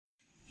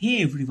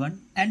Hey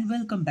everyone, and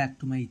welcome back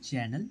to my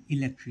channel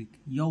Electrick,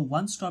 your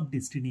one-stop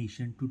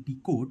destination to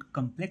decode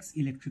complex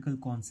electrical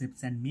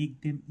concepts and make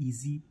them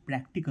easy,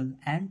 practical,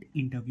 and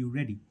interview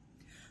ready.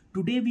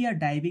 Today we are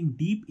diving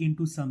deep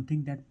into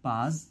something that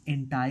powers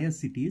entire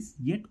cities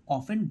yet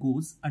often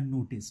goes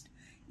unnoticed: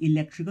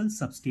 electrical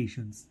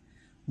substations.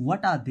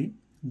 What are they?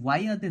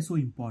 Why are they so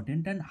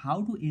important? And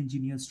how do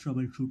engineers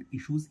troubleshoot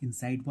issues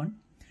inside one?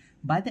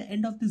 By the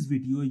end of this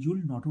video,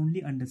 you'll not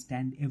only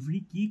understand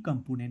every key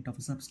component of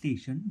a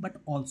substation, but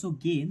also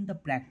gain the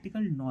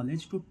practical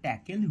knowledge to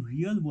tackle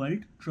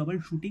real-world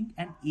troubleshooting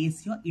and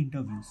ace your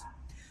interviews.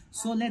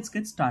 So let's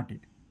get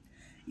started.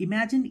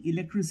 Imagine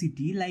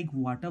electricity like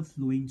water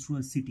flowing through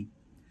a city.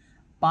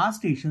 Power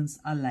stations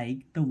are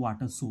like the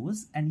water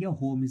source and your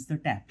home is the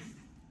tap.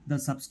 The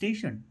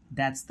substation,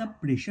 that's the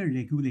pressure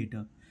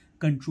regulator,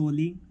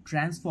 controlling,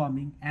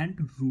 transforming,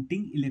 and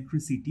routing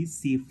electricity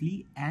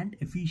safely and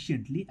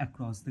efficiently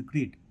across the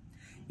grid.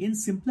 In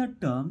simpler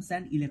terms,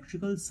 an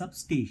electrical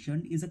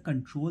substation is a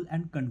control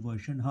and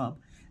conversion hub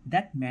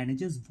that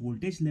manages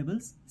voltage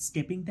levels,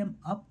 stepping them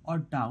up or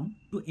down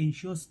to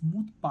ensure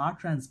smooth power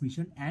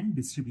transmission and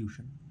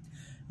distribution.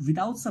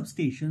 Without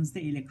substations,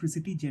 the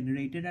electricity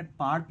generated at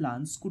power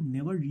plants could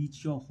never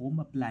reach your home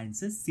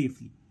appliances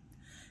safely.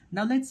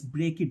 Now let's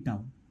break it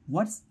down.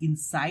 What's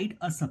inside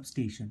a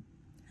substation?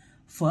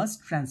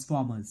 First,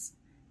 transformers.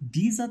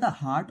 These are the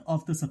heart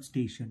of the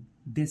substation.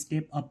 They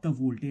step up the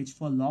voltage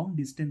for long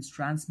distance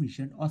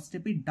transmission or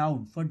step it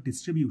down for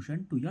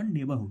distribution to your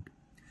neighborhood.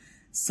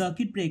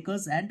 Circuit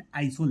breakers and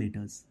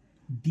isolators.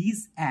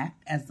 These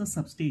act as the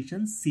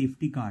substation's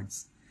safety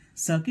guards.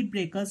 Circuit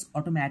breakers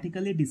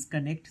automatically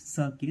disconnect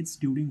circuits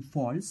during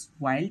faults,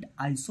 while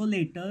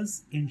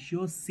isolators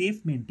ensure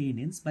safe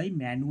maintenance by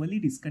manually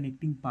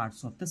disconnecting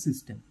parts of the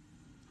system.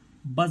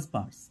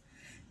 Busbars.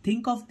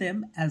 Think of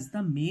them as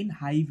the main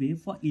highway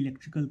for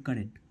electrical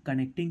current,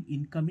 connecting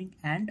incoming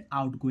and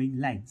outgoing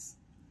lines.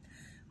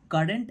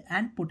 Current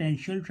and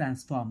potential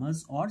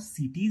transformers, or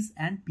CTs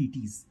and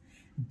PTs.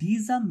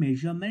 These are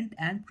measurement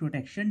and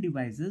protection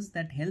devices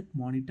that help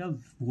monitor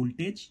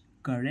voltage,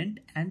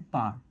 current, and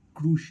power,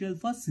 crucial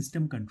for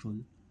system control.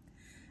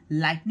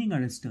 Lightning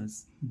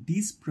arresters.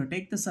 These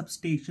protect the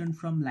substation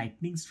from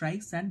lightning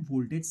strikes and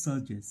voltage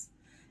surges.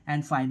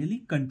 And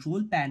finally,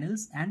 control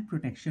panels and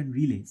protection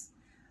relays.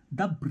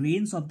 The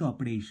brains of the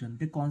operation.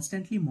 They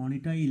constantly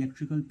monitor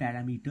electrical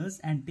parameters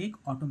and take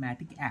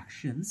automatic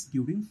actions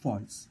during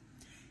faults.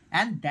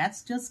 And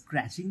that's just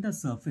scratching the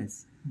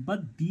surface.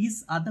 But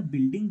these are the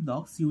building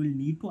blocks you will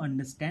need to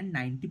understand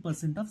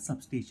 90% of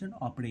substation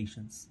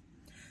operations.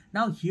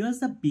 Now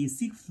here's the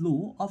basic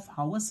flow of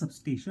how a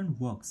substation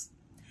works.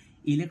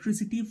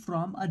 Electricity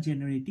from a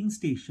generating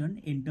station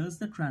enters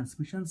the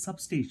transmission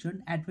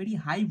substation at very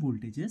high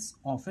voltages,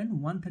 often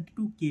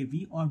 132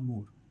 kV or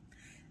more.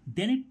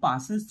 Then it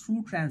passes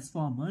through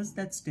transformers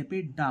that step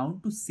it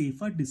down to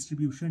safer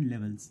distribution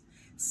levels,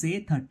 say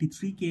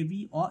 33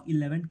 kV or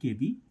 11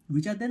 kV,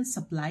 which are then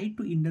supplied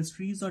to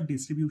industries or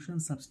distribution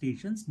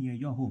substations near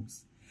your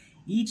homes.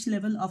 Each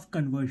level of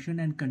conversion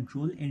and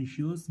control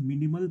ensures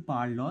minimal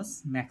power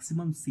loss,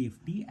 maximum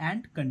safety,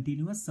 and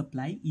continuous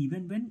supply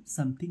even when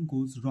something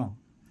goes wrong.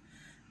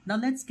 Now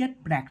let's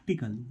get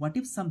practical. What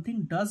if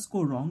something does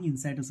go wrong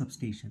inside a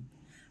substation?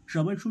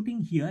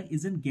 Troubleshooting here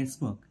isn't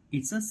guesswork,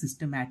 it's a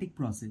systematic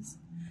process.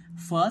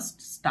 First,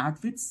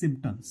 start with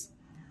symptoms.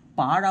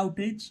 Power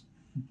outage,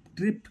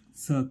 tripped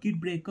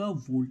circuit breaker,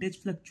 voltage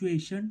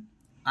fluctuation.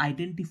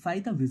 Identify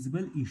the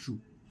visible issue.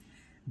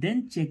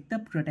 Then check the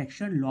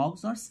protection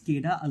logs or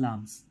SCADA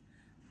alarms.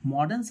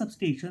 Modern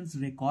substations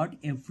record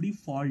every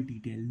fault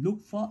detail.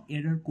 Look for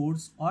error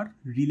codes or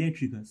relay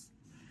triggers.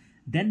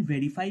 Then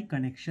verify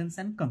connections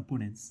and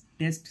components.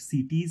 Test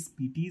CTs,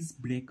 PTs,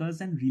 breakers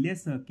and relay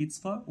circuits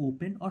for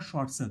open or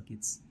short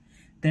circuits.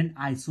 Then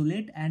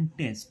isolate and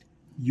test.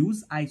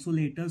 Use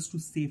isolators to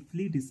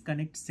safely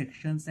disconnect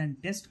sections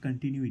and test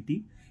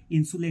continuity,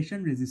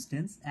 insulation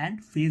resistance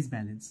and phase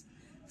balance.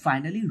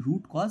 Finally,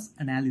 root cause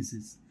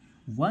analysis.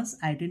 Once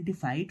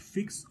identified,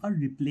 fix or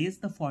replace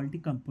the faulty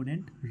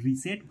component,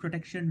 reset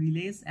protection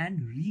relays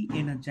and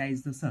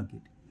re-energize the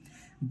circuit.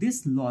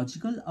 This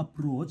logical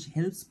approach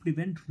helps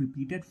prevent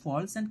repeated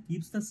faults and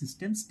keeps the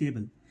system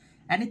stable.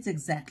 And it's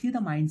exactly the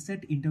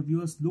mindset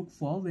interviewers look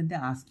for when they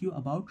ask you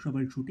about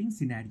troubleshooting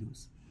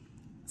scenarios.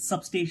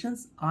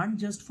 Substations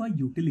aren't just for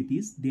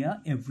utilities, they are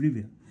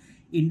everywhere.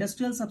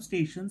 Industrial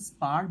substations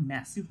power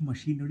massive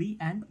machinery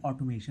and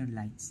automation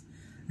lines.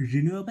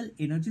 Renewable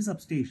energy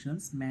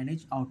substations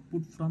manage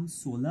output from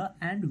solar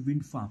and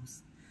wind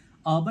farms.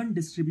 Urban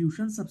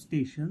distribution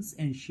substations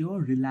ensure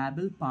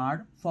reliable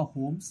power for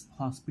homes,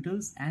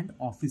 hospitals, and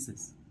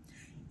offices.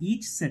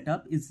 Each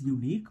setup is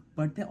unique,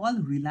 but they all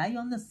rely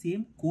on the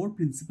same core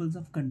principles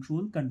of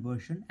control,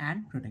 conversion,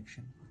 and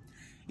protection.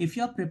 If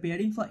you're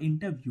preparing for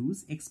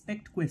interviews,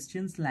 expect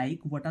questions like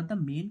what are the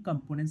main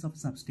components of a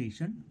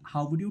substation?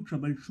 How would you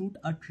troubleshoot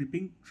a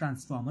tripping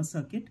transformer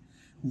circuit?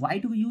 Why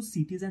do we use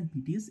CTs and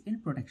PTs in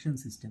protection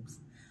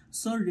systems?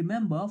 So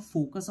remember,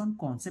 focus on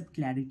concept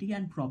clarity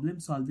and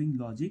problem solving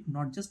logic,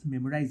 not just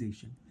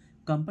memorization.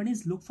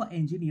 Companies look for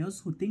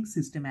engineers who think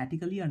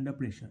systematically under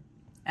pressure.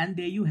 And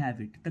there you have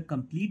it, the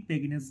complete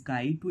beginner's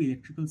guide to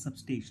electrical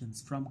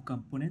substations, from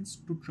components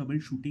to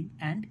troubleshooting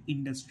and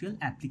industrial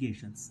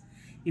applications.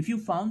 If you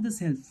found this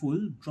helpful,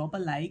 drop a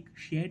like,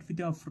 share it with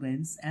your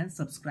friends, and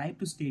subscribe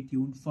to stay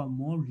tuned for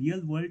more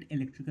real-world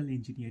electrical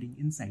engineering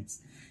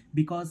insights.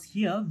 Because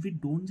here we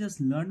don't just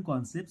learn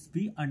concepts,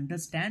 we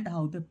understand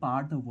how they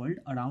power the world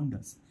around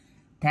us.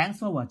 Thanks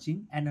for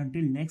watching, and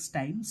until next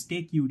time,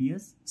 stay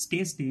curious,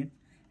 stay safe,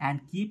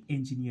 and keep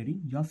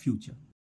engineering your future.